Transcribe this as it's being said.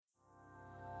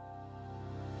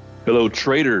Hello,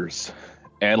 traders,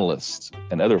 analysts,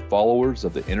 and other followers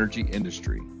of the energy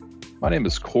industry. My name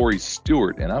is Corey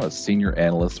Stewart, and I'm a senior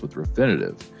analyst with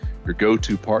Refinitiv, your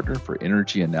go-to partner for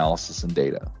energy analysis and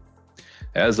data.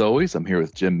 As always, I'm here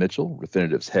with Jim Mitchell,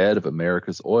 Refinitiv's head of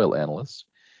America's oil analysts,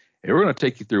 and we're going to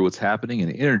take you through what's happening in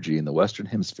energy in the Western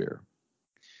Hemisphere.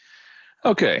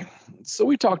 Okay, so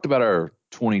we talked about our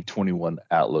 2021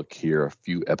 outlook here a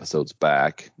few episodes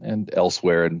back and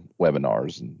elsewhere in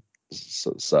webinars and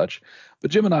such.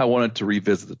 But Jim and I wanted to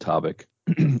revisit the topic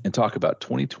and talk about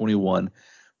 2021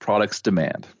 products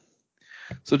demand.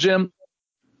 So Jim,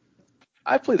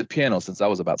 I played the piano since I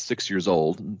was about 6 years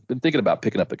old and been thinking about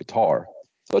picking up the guitar.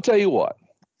 So I'll tell you what,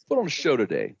 let's put on a show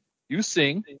today. You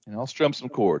sing and I'll strum some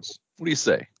chords. What do you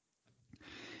say?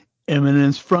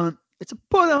 Eminence front. It's a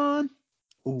put on.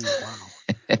 Oh,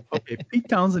 wow. Okay, Pete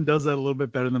Townsend does that a little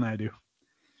bit better than I do.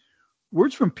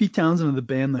 Words from Pete Townsend of the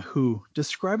band The Who,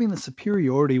 describing the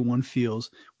superiority one feels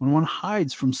when one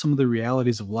hides from some of the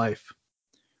realities of life.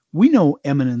 We know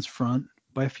eminence front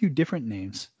by a few different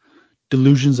names: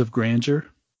 delusions of grandeur,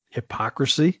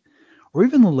 hypocrisy, or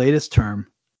even the latest term,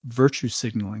 virtue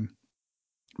signaling.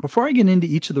 Before I get into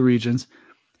each of the regions,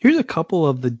 here's a couple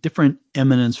of the different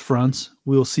eminence fronts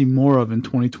we will see more of in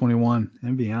 2021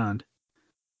 and beyond.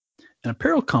 An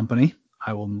apparel company,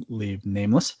 I will leave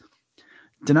nameless,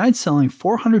 denied selling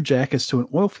 400 jackets to an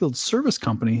oilfield service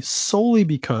company solely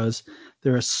because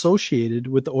they're associated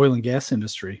with the oil and gas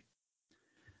industry.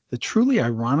 The truly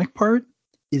ironic part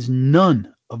is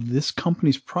none of this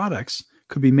company's products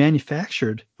could be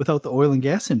manufactured without the oil and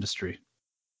gas industry.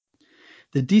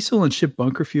 The diesel and ship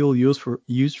bunker fuel used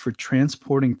for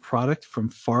transporting product from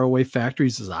faraway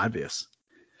factories is obvious.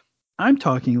 I'm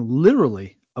talking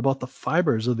literally about the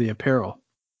fibers of the apparel.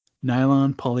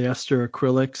 Nylon, polyester,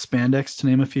 acrylic, spandex, to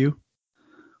name a few.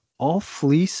 All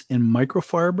fleece and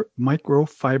microfiber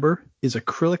is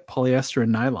acrylic, polyester,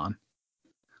 and nylon.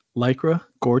 Lycra,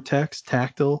 Gore-Tex,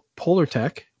 Tactile,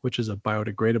 Polartec, which is a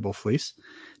biodegradable fleece,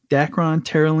 Dacron,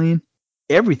 Terylene,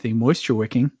 everything moisture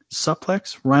wicking,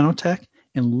 Supplex, Rhinotec,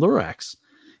 and Lurex,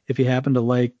 if you happen to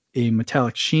like a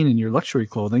metallic sheen in your luxury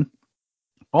clothing,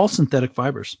 all synthetic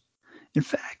fibers. In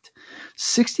fact,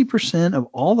 60% of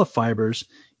all the fibers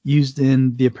used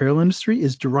in the apparel industry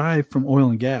is derived from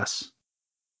oil and gas.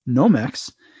 Nomex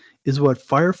is what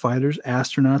firefighters,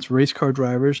 astronauts, race car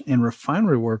drivers, and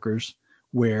refinery workers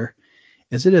wear,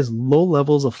 as it has low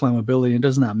levels of flammability and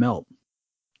does not melt.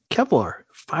 Kevlar,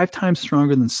 5 times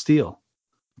stronger than steel.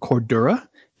 Cordura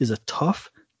is a tough,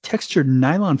 textured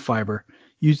nylon fiber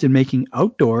used in making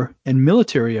outdoor and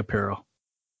military apparel.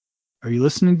 Are you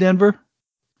listening, Denver?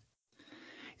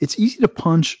 It's easy to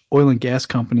punch oil and gas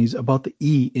companies about the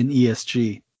E in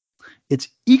ESG. It's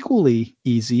equally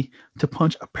easy to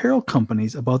punch apparel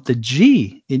companies about the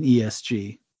G in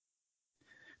ESG.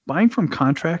 Buying from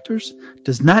contractors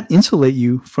does not insulate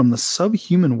you from the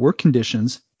subhuman work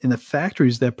conditions in the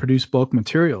factories that produce bulk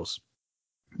materials,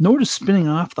 nor does spinning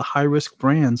off the high-risk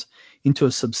brands into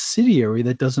a subsidiary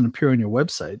that doesn't appear on your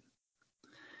website.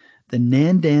 The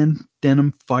Nandan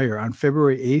denim fire on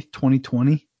February 8,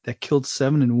 2020, that killed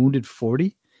 7 and wounded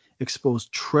 40,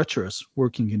 exposed treacherous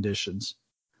working conditions.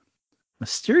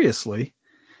 Mysteriously,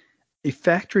 a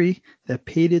factory that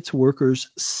paid its workers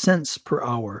cents per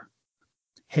hour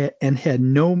and had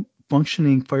no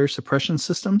functioning fire suppression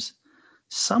systems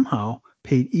somehow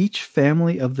paid each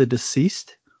family of the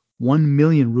deceased 1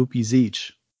 million rupees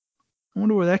each. I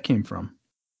wonder where that came from.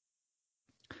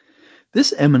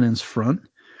 This eminence front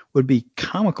would be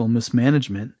comical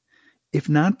mismanagement if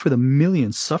not for the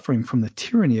millions suffering from the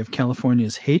tyranny of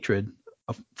California's hatred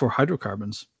for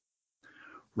hydrocarbons.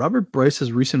 Robert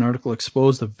Bryce's recent article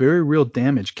exposed the very real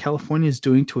damage California is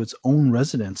doing to its own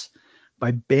residents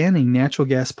by banning natural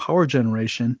gas power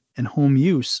generation and home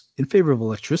use in favor of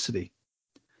electricity.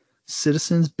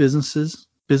 Citizens, businesses,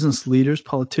 business leaders,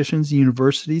 politicians,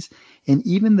 universities, and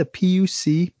even the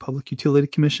PUC, Public Utility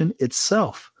Commission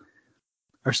itself,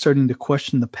 are starting to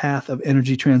question the path of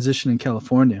energy transition in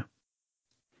California.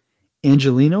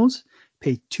 Angelenos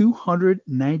pay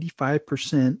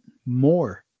 295%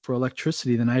 more for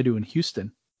electricity than I do in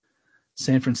Houston.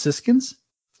 San Franciscans,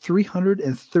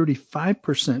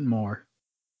 335% more.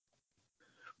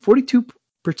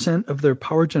 42% of their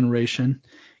power generation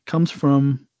comes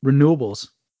from renewables,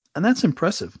 and that's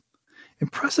impressive.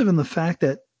 Impressive in the fact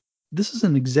that this is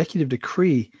an executive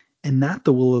decree and not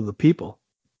the will of the people.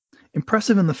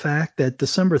 Impressive in the fact that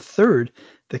December 3rd,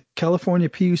 the California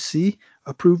PUC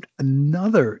approved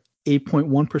another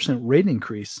 8.1% rate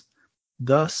increase,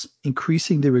 thus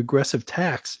increasing the regressive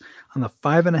tax on the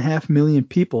 5.5 million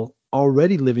people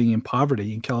already living in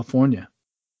poverty in California.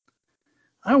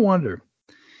 I wonder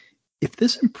if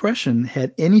this impression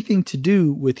had anything to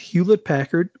do with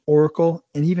Hewlett-Packard, Oracle,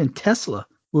 and even Tesla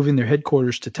moving their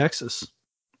headquarters to Texas.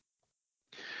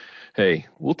 Hey,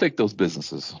 we'll take those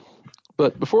businesses.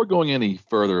 But before going any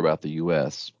further about the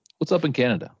U.S., what's up in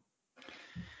Canada?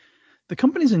 The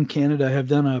companies in Canada have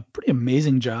done a pretty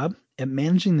amazing job at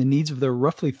managing the needs of their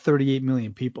roughly 38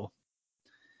 million people.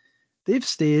 They've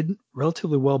stayed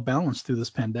relatively well balanced through this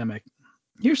pandemic.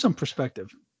 Here's some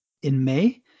perspective. In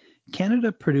May,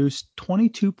 Canada produced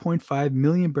 22.5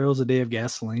 million barrels a day of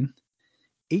gasoline,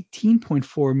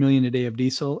 18.4 million a day of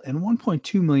diesel, and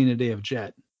 1.2 million a day of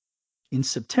jet. In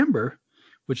September,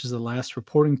 which is the last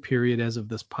reporting period as of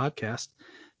this podcast,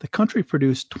 the country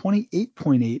produced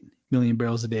 28.8 million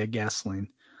barrels a day of gasoline,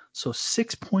 so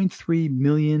 6.3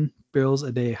 million barrels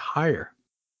a day higher,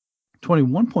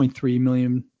 21.3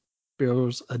 million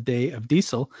barrels a day of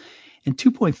diesel, and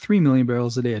 2.3 million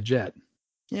barrels a day of jet.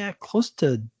 Yeah, close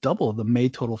to double the May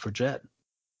total for jet.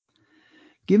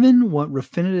 Given what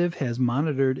Refinitiv has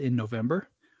monitored in November,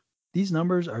 these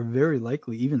numbers are very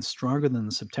likely even stronger than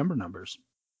the September numbers.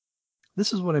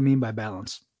 This is what I mean by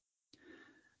balance.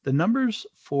 The numbers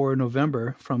for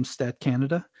November from Stat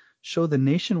Canada show the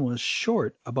nation was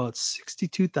short about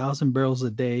 62,000 barrels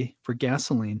a day for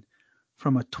gasoline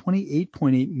from a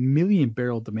 28.8 million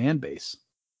barrel demand base,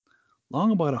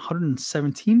 long about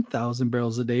 117,000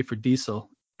 barrels a day for diesel,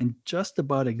 and just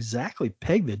about exactly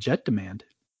peg the jet demand.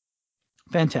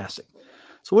 Fantastic.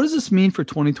 So what does this mean for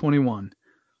 2021?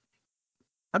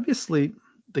 Obviously,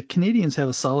 the Canadians have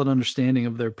a solid understanding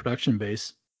of their production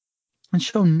base and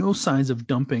show no signs of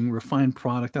dumping refined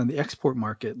product on the export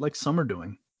market like some are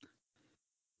doing.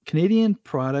 Canadian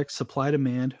product supply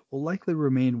demand will likely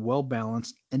remain well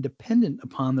balanced and dependent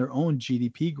upon their own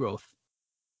GDP growth,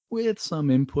 with some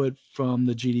input from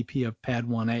the GDP of Pad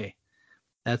 1A.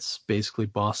 That's basically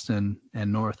Boston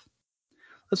and North.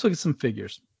 Let's look at some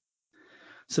figures.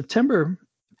 September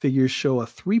figures show a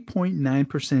 3.9%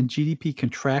 GDP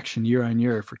contraction year on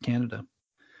year for Canada.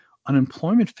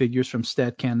 Unemployment figures from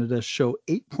Stat Canada show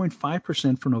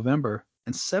 8.5% for November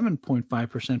and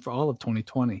 7.5% for all of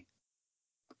 2020.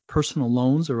 Personal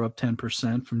loans are up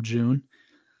 10% from June.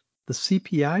 The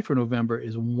CPI for November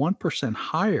is 1%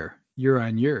 higher year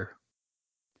on year.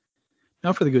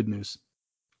 Now for the good news.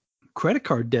 Credit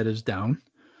card debt is down.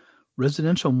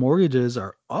 Residential mortgages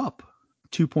are up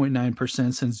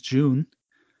 2.9% since June.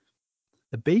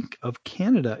 The Bank of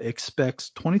Canada expects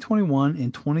 2021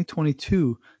 and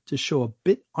 2022 to show a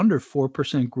bit under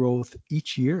 4% growth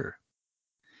each year.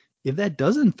 If that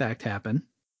does in fact happen,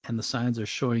 and the signs are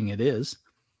showing it is,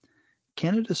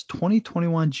 Canada's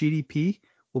 2021 GDP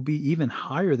will be even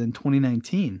higher than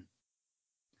 2019.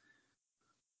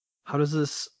 How does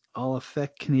this all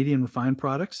affect Canadian refined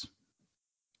products?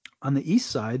 On the east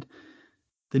side,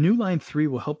 the new Line 3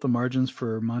 will help the margins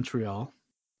for Montreal.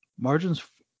 Margins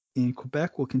in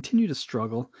Quebec will continue to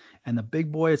struggle, and the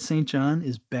big boy at Saint John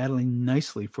is battling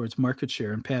nicely for its market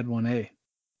share in Pad 1A.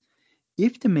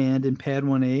 If demand in Pad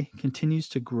 1A continues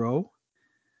to grow,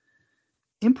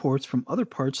 imports from other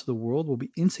parts of the world will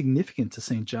be insignificant to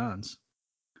St. John's.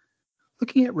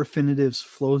 Looking at Refinitiv's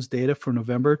flows data for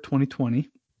November 2020,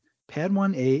 Pad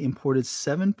 1A imported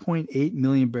 7.8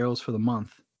 million barrels for the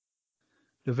month.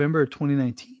 November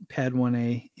 2019, Pad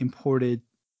 1A imported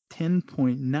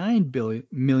 10.9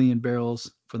 million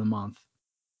barrels for the month.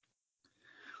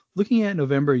 Looking at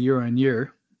November year on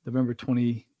year, November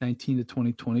 2019 to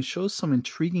 2020 shows some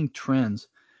intriguing trends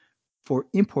for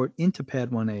import into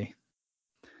Pad 1A.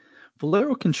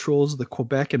 Valero controls the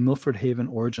Quebec and Milford Haven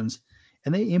origins,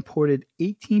 and they imported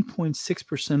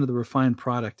 18.6% of the refined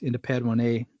product into Pad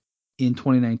 1A in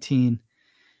 2019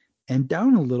 and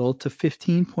down a little to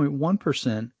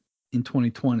 15.1% in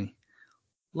 2020,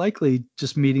 likely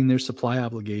just meeting their supply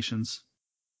obligations.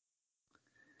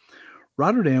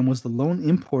 Rotterdam was the lone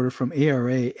importer from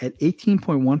ARA at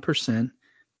 18.1%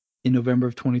 in November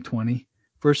of 2020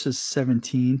 versus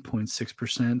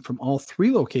 17.6% from all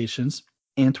three locations,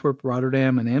 Antwerp,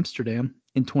 Rotterdam, and Amsterdam,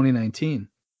 in 2019.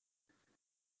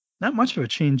 Not much of a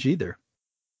change either.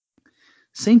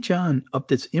 St. John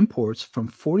upped its imports from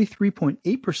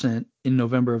 43.8% in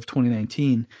November of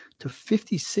 2019 to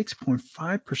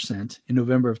 56.5% in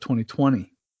November of 2020,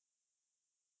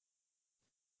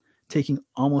 taking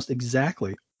almost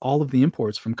exactly all of the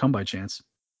imports from Come By Chance.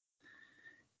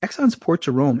 Exxon's Port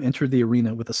Jerome entered the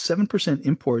arena with a 7%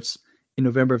 imports in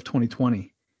November of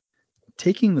 2020,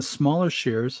 taking the smaller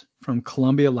shares from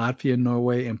Colombia, Latvia,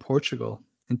 Norway, and Portugal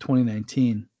in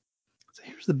 2019. So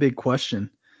here's the big question.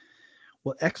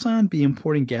 Will Exxon be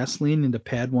importing gasoline into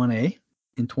Pad 1A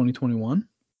in 2021?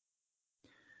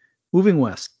 Moving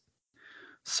west,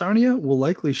 Sarnia will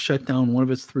likely shut down one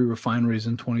of its 3 refineries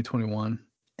in 2021,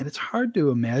 and it's hard to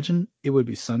imagine it would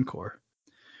be Suncor,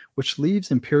 which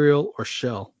leaves Imperial or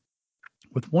Shell.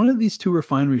 With one of these 2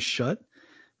 refineries shut,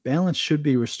 balance should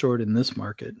be restored in this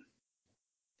market.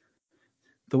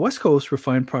 The West Coast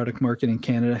refined product market in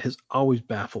Canada has always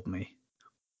baffled me.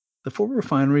 The 4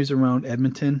 refineries around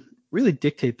Edmonton really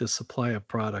dictate the supply of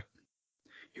product.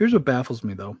 Here's what baffles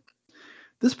me though.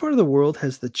 This part of the world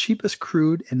has the cheapest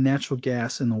crude and natural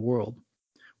gas in the world,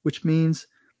 which means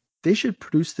they should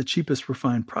produce the cheapest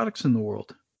refined products in the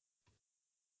world.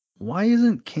 Why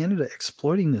isn't Canada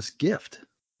exploiting this gift?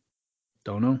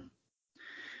 Don't know.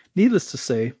 Needless to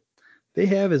say, they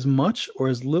have as much or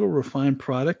as little refined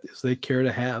product as they care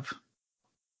to have.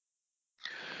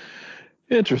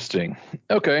 Interesting.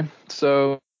 Okay,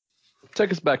 so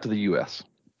take us back to the U.S.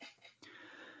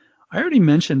 I already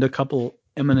mentioned a couple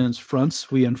eminence fronts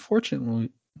we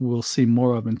unfortunately will see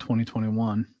more of in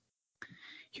 2021.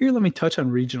 Here, let me touch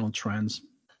on regional trends.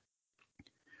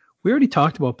 We already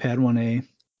talked about PADD 1A,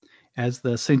 as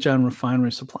the St. John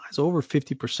refinery supplies over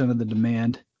 50% of the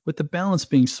demand, with the balance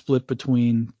being split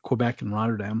between Quebec and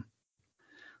Rotterdam.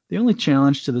 The only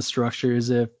challenge to the structure is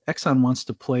if Exxon wants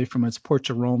to play from its Port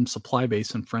Jerome supply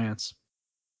base in France.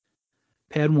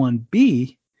 PADD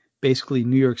 1B, basically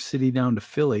New York City down to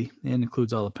Philly, and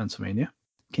includes all of Pennsylvania,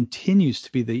 continues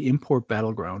to be the import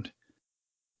battleground.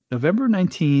 November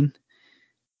 19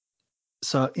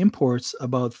 saw imports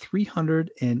about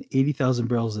 380,000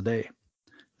 barrels a day.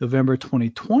 November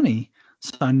 2020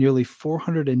 saw nearly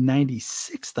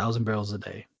 496,000 barrels a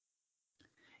day.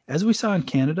 As we saw in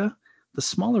Canada, the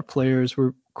smaller players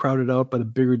were crowded out by the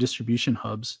bigger distribution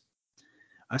hubs.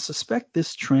 I suspect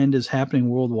this trend is happening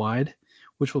worldwide,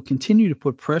 which will continue to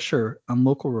put pressure on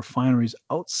local refineries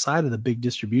outside of the big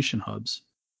distribution hubs.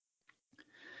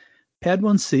 PADD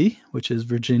 1C, which is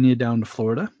Virginia down to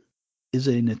Florida, is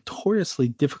a notoriously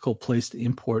difficult place to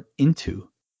import into.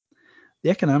 The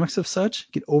economics of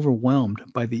such get overwhelmed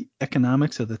by the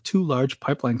economics of the 2 large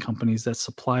pipeline companies that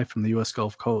supply from the U.S.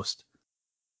 Gulf Coast.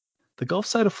 The Gulf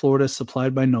side of Florida is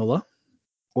supplied by NOLA,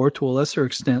 or to a lesser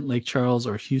extent Lake Charles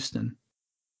or Houston.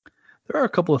 There are a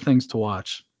couple of things to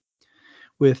watch.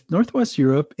 With Northwest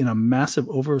Europe in a massive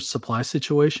oversupply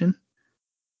situation,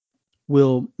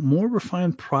 will more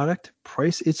refined product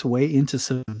price its way into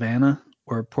Savannah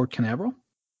or Port Canaveral?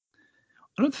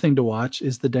 Another thing to watch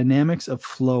is the dynamics of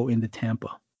flow into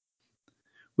Tampa.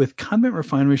 With Convent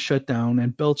refineries shut down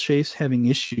and Belle Chase having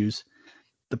issues,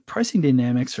 the pricing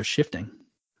dynamics are shifting.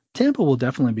 Tampa will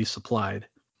definitely be supplied.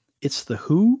 It's the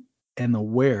who and the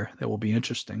where that will be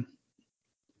interesting.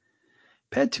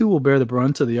 PADD 2 will bear the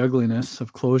brunt of the ugliness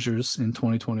of closures in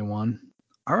 2021.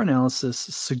 Our analysis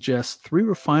suggests 3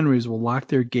 refineries will lock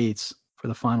their gates for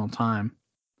the final time.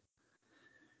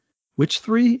 Which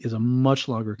 3 is a much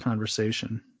longer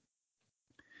conversation.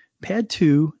 PADD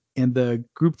 2 and the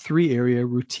Group 3 area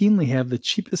routinely have the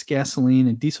cheapest gasoline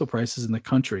and diesel prices in the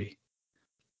country.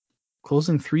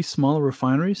 Closing 3 smaller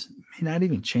refineries may not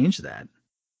even change that.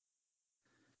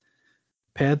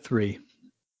 PADD 3.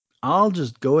 I'll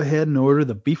just go ahead and order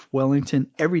the beef Wellington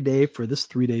every day for this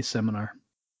 3-day seminar.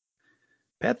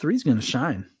 PADD 3 is going to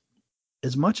shine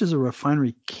as much as a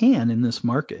refinery can in this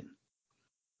market.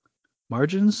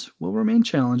 Margins will remain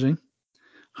challenging.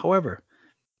 However,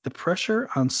 the pressure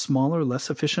on smaller, less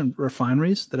efficient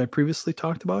refineries that I previously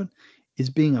talked about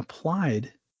is being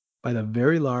applied by the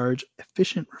very large,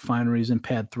 efficient refineries in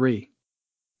PADD 3.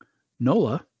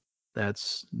 NOLA,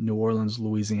 that's New Orleans,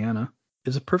 Louisiana,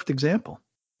 is a perfect example.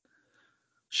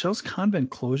 Shell's Convent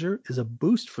closure is a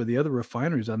boost for the other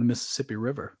refineries on the Mississippi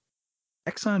River.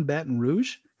 Exxon Baton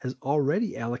Rouge has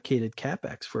already allocated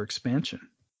CapEx for expansion.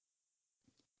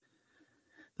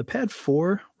 The PADD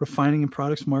 4 refining and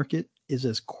products market is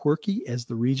as quirky as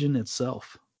the region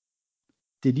itself.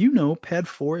 Did you know PADD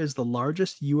 4 is the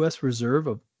largest U.S. reserve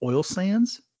of oil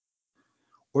sands?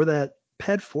 Or that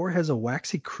PADD 4 has a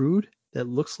waxy crude that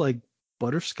looks like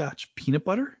butterscotch peanut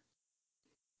butter?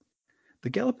 The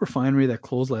Gallup refinery that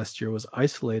closed last year was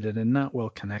isolated and not well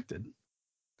connected.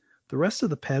 The rest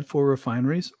of the PADD 4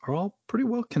 refineries are all pretty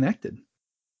well connected.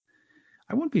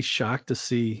 I wouldn't be shocked to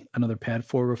see another PADD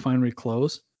 4 refinery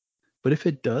close, but if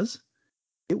it does,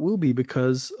 it will be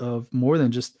because of more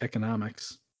than just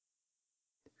economics.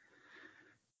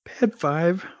 PADD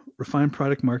 5 refined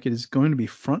product market is going to be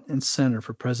front and center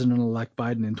for President-elect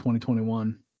Biden in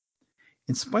 2021.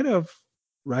 In spite of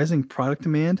rising product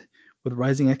demand with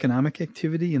rising economic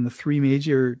activity in the 3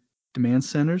 major demand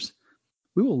centers,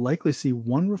 we will likely see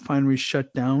 1 refinery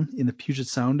shut down in the Puget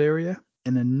Sound area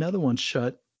and another one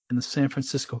shut in the San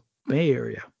Francisco Bay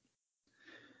Area.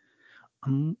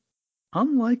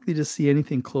 Unlikely to see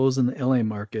anything close in the LA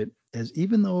market, as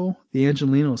even though the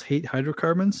Angelinos hate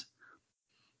hydrocarbons,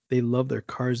 they love their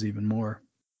cars even more.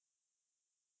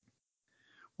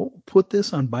 What will put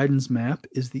this on Biden's map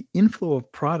is the inflow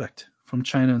of product from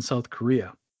China and South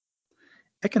Korea.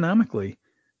 Economically,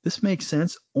 this makes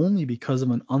sense only because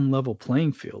of an unlevel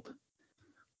playing field.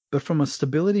 But from a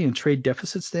stability and trade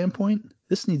deficit standpoint,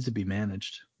 this needs to be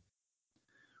managed.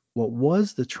 What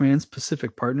was the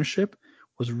Trans-Pacific Partnership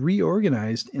was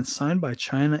reorganized and signed by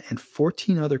China and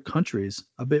 14 other countries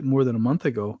a bit more than a month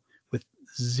ago with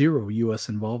zero U.S.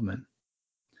 involvement.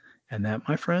 And that,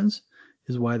 my friends,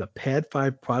 is why the Pad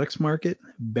 5 products market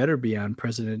better be on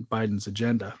President Biden's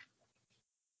agenda.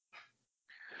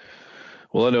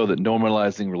 Well, I know that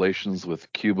normalizing relations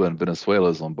with Cuba and Venezuela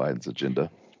is on Biden's agenda.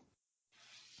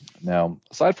 Now,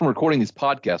 aside from recording these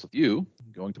podcasts with you,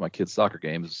 going to my kids' soccer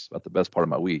games is about the best part of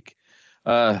my week.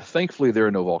 Thankfully, there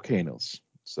are no volcanoes.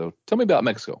 So tell me about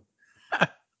Mexico.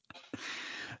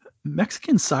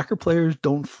 Mexican soccer players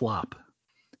don't flop.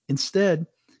 Instead,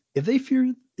 if they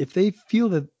feel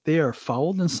that they are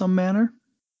fouled in some manner,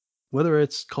 whether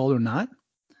it's called or not,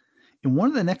 in one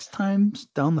of the next times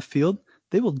down the field,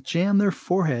 they will jam their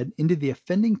forehead into the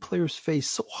offending player's face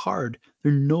so hard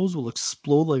their nose will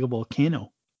explode like a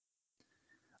volcano.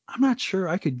 I'm not sure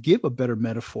I could give a better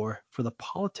metaphor for the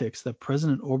politics that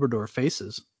President Obrador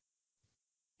faces.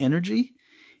 Energy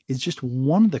is just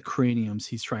one of the craniums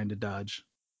he's trying to dodge.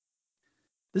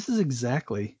 This is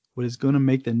exactly what is going to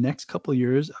make the next couple of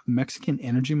years of Mexican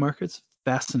energy markets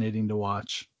fascinating to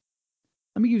watch.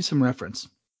 Let me give you some reference.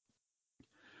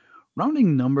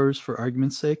 Rounding numbers for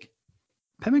argument's sake,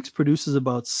 Pemex produces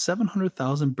about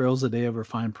 700,000 barrels a day of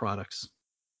refined products.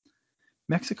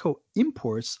 Mexico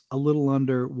imports a little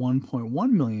under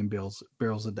 1.1 million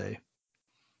barrels a day.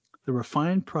 The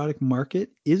refined product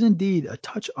market is indeed a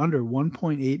touch under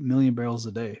 1.8 million barrels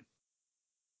a day.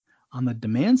 On the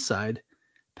demand side,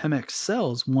 Pemex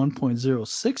sells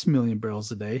 1.06 million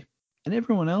barrels a day, and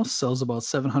everyone else sells about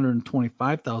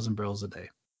 725,000 barrels a day.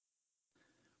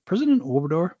 President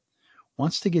Obrador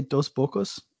wants to get Dos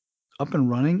Bocas up and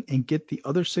running and get the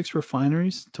other 6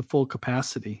 refineries to full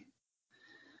capacity.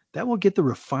 That will get the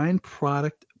refined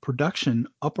product production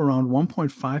up around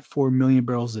 1.54 million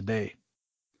barrels a day.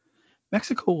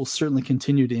 Mexico will certainly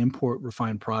continue to import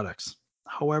refined products.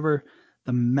 However,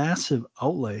 the massive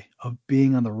outlay of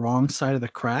being on the wrong side of the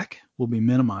crack will be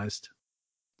minimized.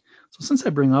 So since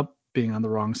I bring up being on the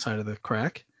wrong side of the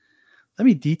crack, let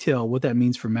me detail what that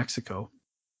means for Mexico.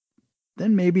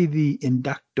 Then maybe the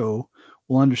inducto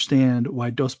will understand why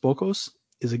Dos Bocas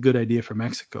is a good idea for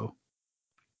Mexico.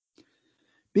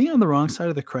 Being on the wrong side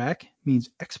of the crack means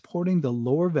exporting the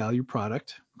lower value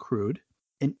product, crude,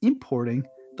 and importing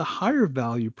the higher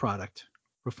value product,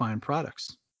 refined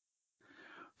products.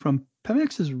 From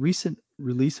Pemex's recent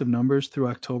release of numbers through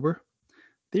October,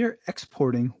 they are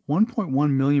exporting 1.1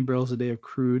 million barrels a day of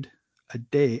crude a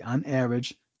day on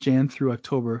average, Jan through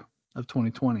October of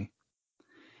 2020.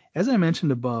 As I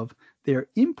mentioned above, they are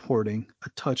importing a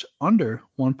touch under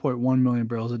 1.1 million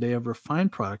barrels a day of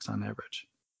refined products on average.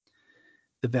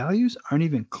 The values aren't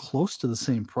even close to the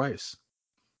same price.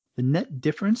 The net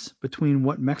difference between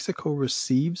what Mexico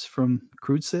receives from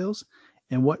crude sales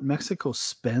and what Mexico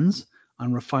spends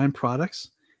on refined products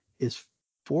is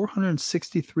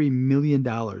 $463 million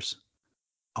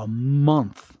a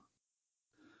month.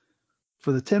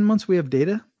 For the 10 months we have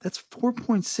data, that's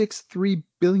 $4.63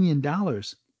 billion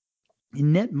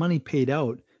in net money paid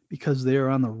out because they are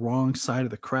on the wrong side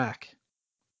of the crack.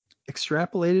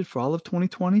 Extrapolated for all of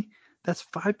 2020, that's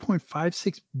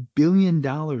 $5.56 billion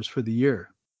for the year.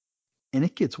 And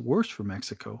it gets worse for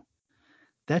Mexico.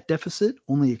 That deficit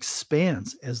only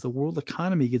expands as the world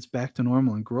economy gets back to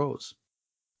normal and grows.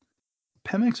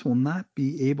 Pemex will not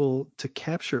be able to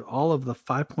capture all of the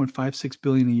 $5.56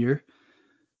 billion a year,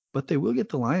 but they will get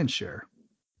the lion's share.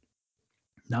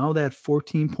 Now that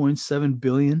 $14.7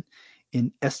 billion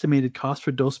in estimated cost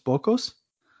for Dos Bocas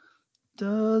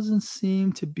doesn't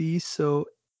seem to be so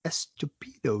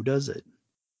estúpido, does it?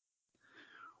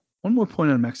 One more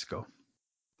point on Mexico.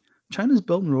 China's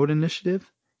Belt and Road Initiative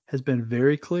has been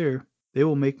very clear they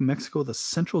will make Mexico the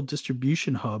central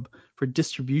distribution hub for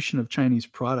distribution of Chinese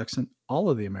products in all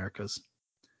of the Americas.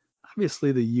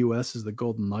 Obviously, the U.S. is the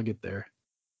golden nugget there.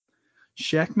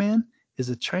 Shackman is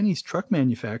a Chinese truck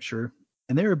manufacturer,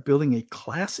 and they are building a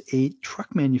Class 8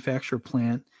 truck manufacturer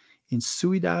plant in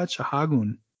Ciudad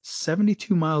Chahagun,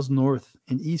 72 miles north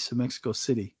and east of Mexico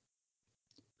City.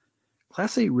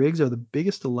 Class 8 rigs are the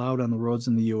biggest allowed on the roads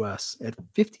in the U.S. at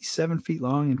 57 feet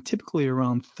long and typically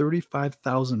around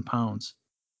 35,000 pounds.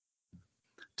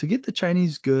 To get the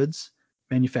Chinese goods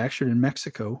manufactured in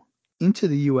Mexico, into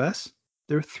the U.S.,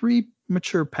 there are three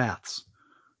mature paths: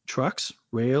 trucks,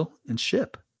 rail, and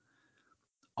ship.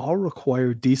 All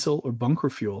require diesel or bunker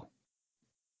fuel.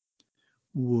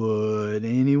 Would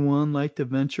anyone like to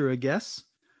venture a guess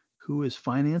who is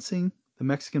financing the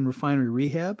Mexican refinery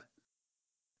rehab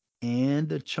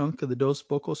and a chunk of the Dos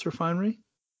Bocas refinery?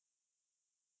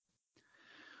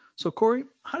 So, Corey,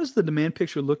 how does the demand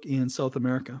picture look in South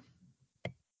America?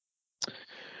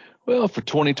 Well, for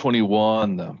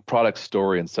 2021, the product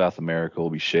story in South America will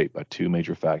be shaped by two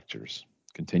major factors: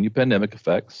 continued pandemic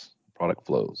effects, product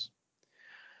flows.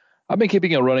 I've been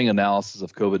keeping a running analysis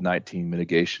of COVID-19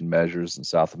 mitigation measures in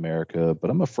South America, but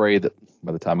I'm afraid that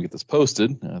by the time I get this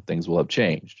posted, things will have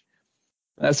changed.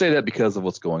 And I say that because of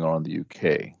what's going on in the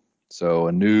UK. So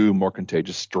a new, more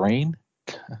contagious strain?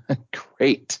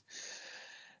 Great.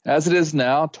 As it is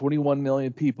now, 21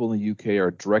 million people in the UK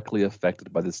are directly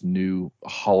affected by this new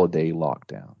holiday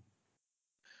lockdown.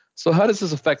 So how does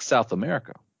this affect South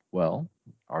America? Well,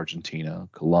 Argentina,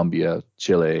 Colombia,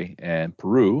 Chile, and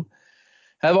Peru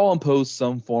have all imposed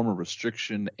some form of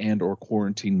restriction and or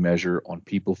quarantine measure on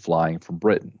people flying from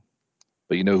Britain.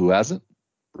 But you know who hasn't?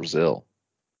 Brazil.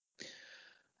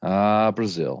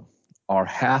 Brazil, our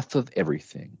half of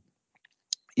everything.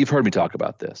 You've heard me talk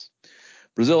about this.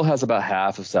 Brazil has about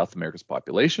half of South America's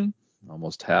population,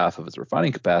 almost half of its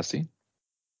refining capacity,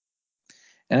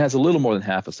 and has a little more than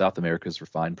half of South America's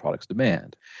refined products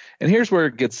demand. And here's where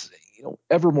it gets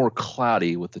ever more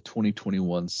cloudy with the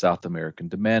 2021 South American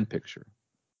demand picture.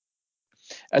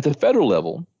 At the federal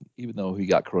level, even though he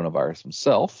got coronavirus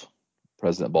himself,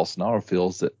 President Bolsonaro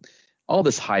feels that all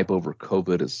this hype over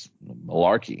COVID is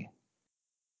malarkey.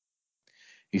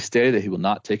 He stated that he will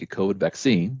not take a COVID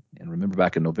vaccine. And remember,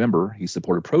 back in November, he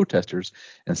supported protesters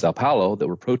in Sao Paulo that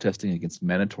were protesting against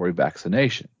mandatory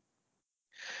vaccination.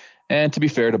 And to be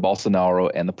fair to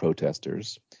Bolsonaro and the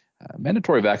protesters,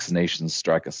 mandatory vaccinations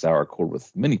strike a sour chord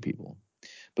with many people.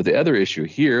 But the other issue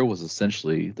here was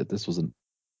essentially that this was an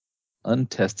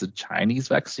untested Chinese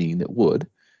vaccine that would,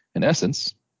 in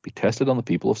essence, be tested on the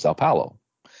people of Sao Paulo,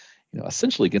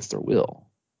 essentially against their will.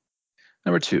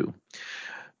 Number two,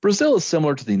 Brazil is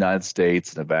similar to the United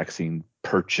States in a vaccine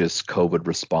purchase, COVID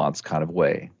response kind of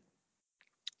way.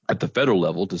 At the federal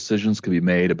level, decisions can be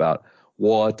made about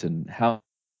what and how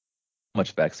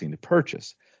much vaccine to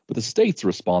purchase, but the states are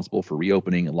responsible for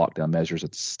reopening and lockdown measures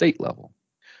at the state level.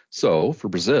 So for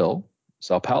Brazil,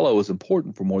 Sao Paulo is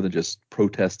important for more than just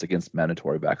protests against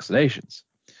mandatory vaccinations.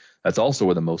 That's also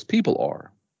where the most people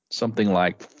are, something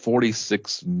like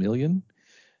 46 million,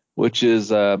 which is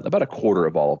about a quarter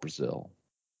of all of Brazil.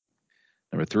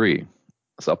 Number three,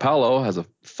 Sao Paulo has a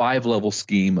 5-level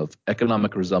scheme of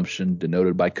economic resumption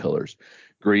denoted by colors: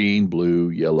 green, blue,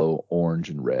 yellow, orange,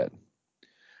 and red.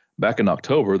 Back in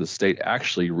October, the state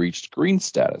actually reached green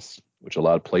status, which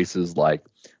allowed places like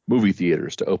movie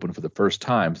theaters to open for the first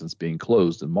time since being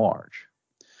closed in March.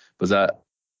 But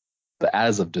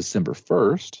as of December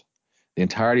 1st, the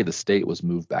entirety of the state was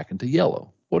moved back into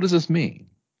yellow. What does this mean?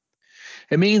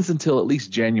 It means until at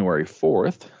least January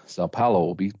 4th, Sao Paulo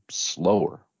will be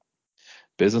slower.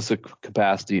 Business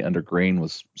capacity under green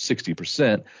was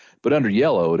 60%, but under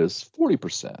yellow it is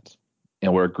 40%.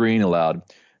 And where green allowed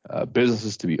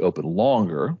businesses to be open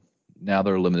longer, now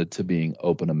they're limited to being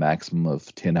open a maximum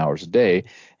of 10 hours a day,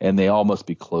 and they all must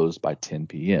be closed by 10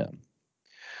 p.m.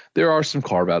 There are some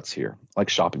carve-outs here, like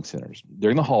shopping centers.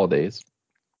 During the holidays,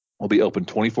 will be open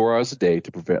 24 hours a day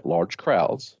to prevent large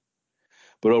crowds.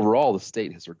 But overall, the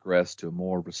state has regressed to a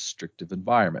more restrictive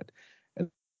environment.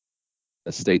 And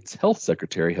the state's health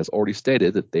secretary has already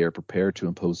stated that they are prepared to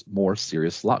impose more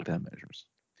serious lockdown measures.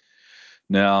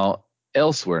 Now,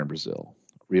 elsewhere in Brazil,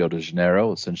 Rio de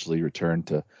Janeiro essentially returned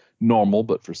to normal,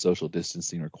 but for social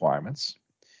distancing requirements,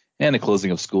 and the closing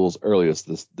of schools earlier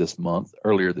this month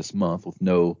with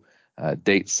no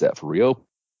date set for reopening.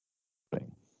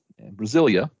 And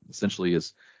Brasilia essentially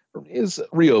is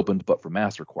reopened, but for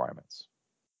mask requirements.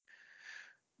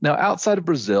 Now, outside of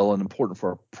Brazil, and important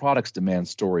for our products demand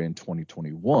story in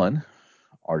 2021,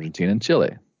 Argentina and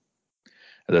Chile.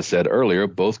 As I said earlier,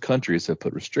 both countries have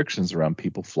put restrictions around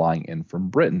people flying in from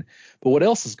Britain. But what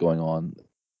else is going on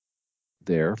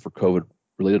there for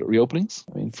COVID-related reopenings?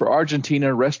 I mean, for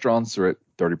Argentina, restaurants are at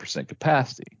 30%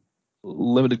 capacity.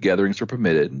 Limited gatherings are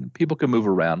permitted, and people can move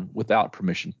around without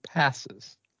permission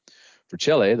passes. For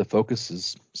Chile, the focus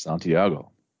is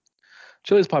Santiago.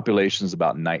 Chile's population is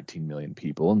about 19 million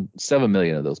people, and 7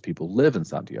 million of those people live in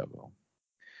Santiago.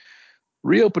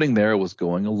 Reopening there was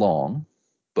going along,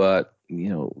 but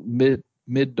mid-November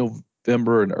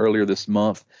and earlier this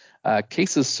month,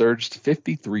 cases surged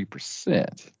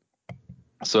 53%.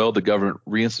 So the government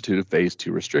reinstituted phase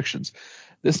 2 restrictions.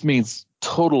 This means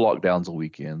total lockdowns on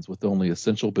weekends with only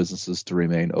essential businesses to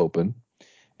remain open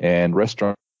and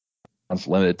restaurants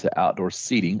limited to outdoor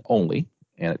seating only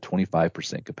and at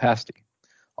 25% capacity.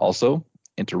 Also,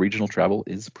 interregional travel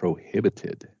is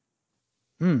prohibited.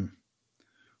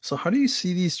 So how do you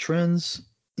see these trends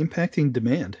impacting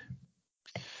demand?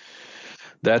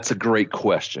 That's a great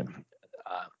question.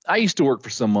 I used to work for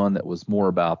someone that was more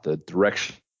about the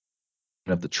direction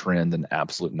of the trend than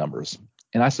absolute numbers.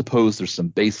 And I suppose there's some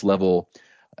base level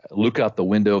look out the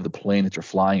window of the plane that you're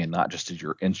flying and not just as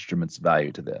your instrument's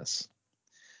value to this.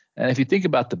 And if you think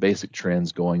about the basic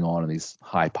trends going on in these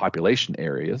high population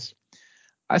areas,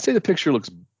 I say the picture looks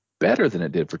better than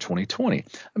it did for 2020.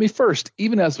 I mean, first,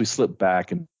 even as we slip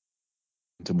back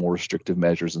into more restrictive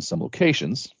measures in some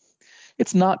locations,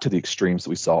 it's not to the extremes that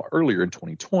we saw earlier in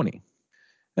 2020.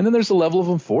 And then there's a level of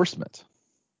enforcement.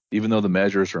 Even though the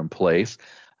measures are in place,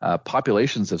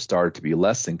 populations have started to be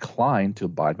less inclined to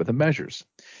abide by the measures.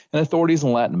 And authorities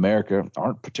in Latin America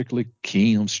aren't particularly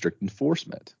keen on strict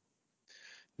enforcement.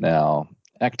 Now,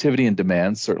 activity and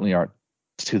demand certainly aren't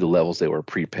to the levels they were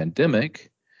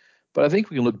pre-pandemic, but I think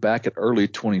we can look back at early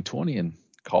 2020 and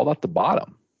call that the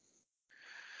bottom.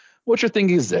 What you're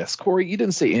thinking is this, Corey, you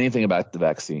didn't say anything about the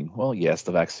vaccine. Well, yes,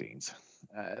 the vaccines.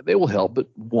 They will help, but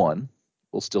one,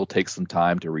 will still take some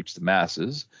time to reach the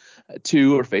masses.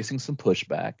 Two, are facing some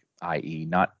pushback, i.e.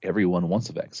 not everyone wants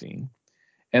a vaccine.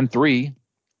 And three,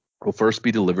 will first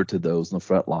be delivered to those in the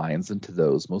front lines and to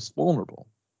those most vulnerable.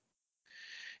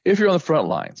 If you're on the front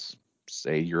lines,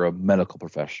 say you're a medical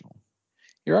professional,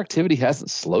 your activity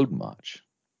hasn't slowed much.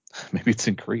 Maybe it's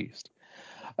increased.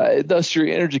 Thus, your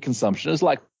energy consumption is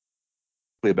likely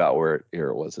about where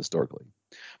it was historically.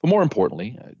 But more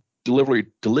importantly, delivery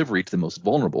to the most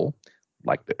vulnerable,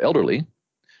 like the elderly,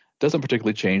 doesn't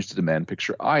particularly change the demand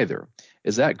picture either,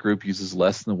 as that group uses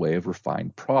less in the way of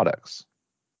refined products.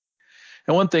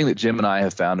 And one thing that Jim and I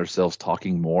have found ourselves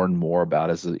talking more and more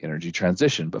about is the energy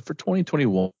transition. But for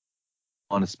 2021,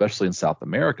 especially in South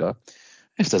America,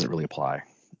 this doesn't really apply.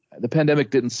 The pandemic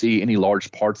didn't see any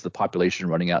large parts of the population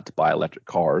running out to buy electric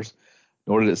cars,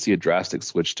 nor did it see a drastic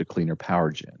switch to cleaner power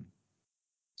gen.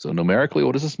 So numerically,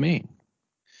 what does this mean?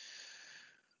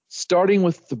 Starting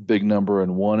with the big number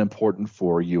and one important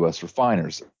for U.S.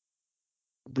 refiners,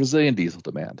 Brazilian diesel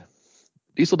demand.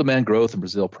 Diesel demand growth in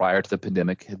Brazil prior to the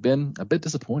pandemic had been a bit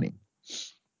disappointing.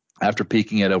 After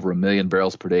peaking at over 1 million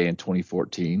barrels per day in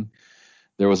 2014,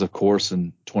 there was, of course,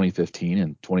 in 2015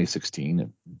 and 2016, a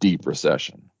deep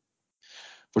recession.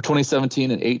 For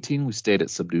 2017 and 18, we stayed at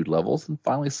subdued levels and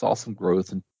finally saw some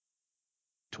growth in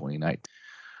 2019.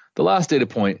 The last data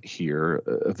point here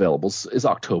available is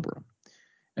October.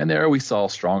 And there we saw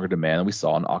stronger demand than we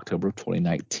saw in October of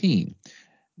 2019.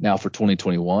 Now for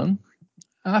 2021,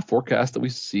 I forecast that we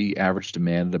see average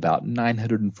demand at about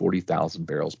 940,000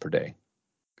 barrels per day.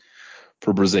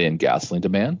 For Brazilian gasoline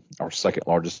demand, our second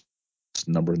largest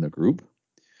number in the group,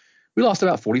 we lost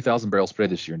about 40,000 barrels per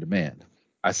day this year in demand.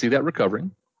 I see that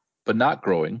recovering, but not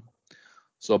growing,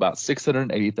 so about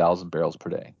 680,000 barrels per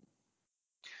day.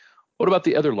 What about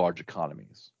the other large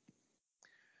economies?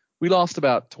 We lost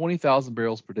about 20,000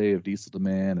 barrels per day of diesel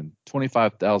demand and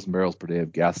 25,000 barrels per day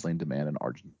of gasoline demand in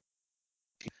Argentina.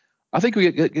 I think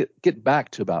we get back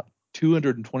to about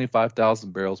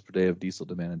 225,000 barrels per day of diesel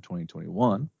demand in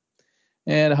 2021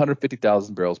 and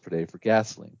 150,000 barrels per day for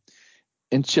gasoline.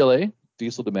 In Chile,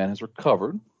 diesel demand has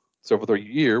recovered, so for the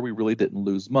year, we really didn't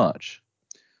lose much.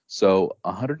 So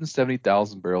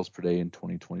 170,000 barrels per day in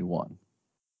 2021.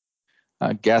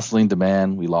 Gasoline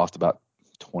demand, we lost about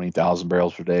 20,000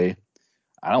 barrels per day.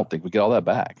 I don't think we get all that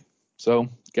back. So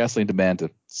gasoline demand to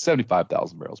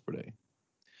 75,000 barrels per day.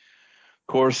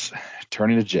 Of course,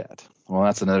 turning to jet. Well,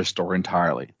 that's another story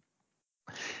entirely.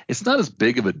 It's not as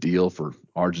big of a deal for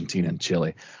Argentina and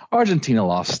Chile. Argentina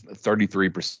lost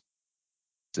 33%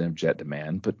 of jet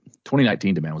demand, but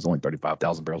 2019 demand was only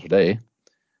 35,000 barrels per day.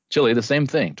 Chile, the same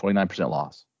thing, 29%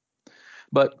 loss.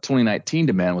 But 2019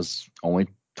 demand was only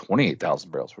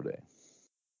 28,000 barrels per day.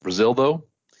 Brazil, though,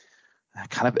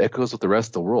 kind of echoes with the rest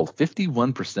of the world,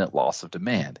 51% loss of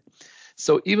demand.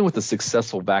 So even with the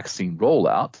successful vaccine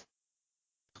rollout,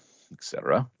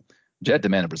 etc., jet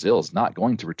demand in Brazil is not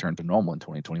going to return to normal in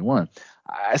 2021.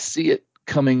 I see it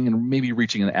coming and maybe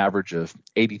reaching an average of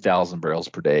 80,000 barrels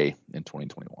per day in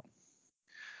 2021.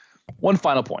 One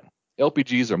final point.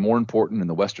 LPGs are more important in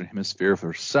the Western Hemisphere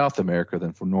for South America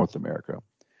than for North America.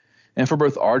 And for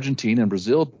both Argentina and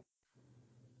Brazil,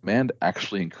 demand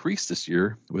actually increased this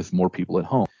year with more people at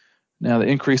home. Now, the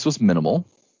increase was minimal,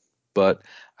 but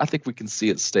I think we can see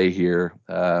it stay here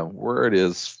where it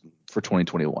is for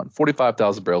 2021,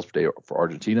 45,000 barrels per day for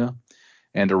Argentina,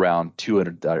 and around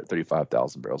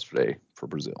 235,000 barrels per day for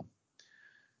Brazil.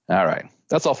 All right,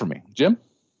 that's all for me. Jim?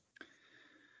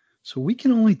 So we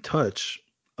can only touch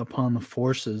upon the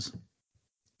forces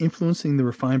influencing the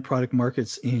refined product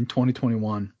markets in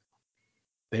 2021.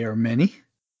 They are many,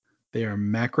 they are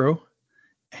macro,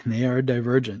 and they are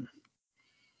divergent.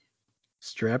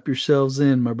 Strap yourselves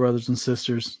in, my brothers and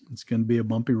sisters. It's going to be a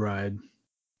bumpy ride.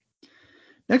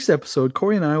 Next episode,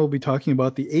 Corey and I will be talking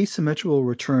about the asymmetrical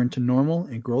return to normal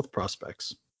and growth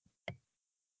prospects.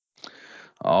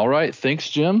 All right. Thanks,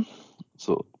 Jim.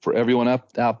 So for everyone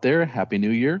out there, Happy New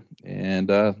Year,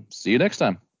 and see you next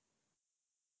time.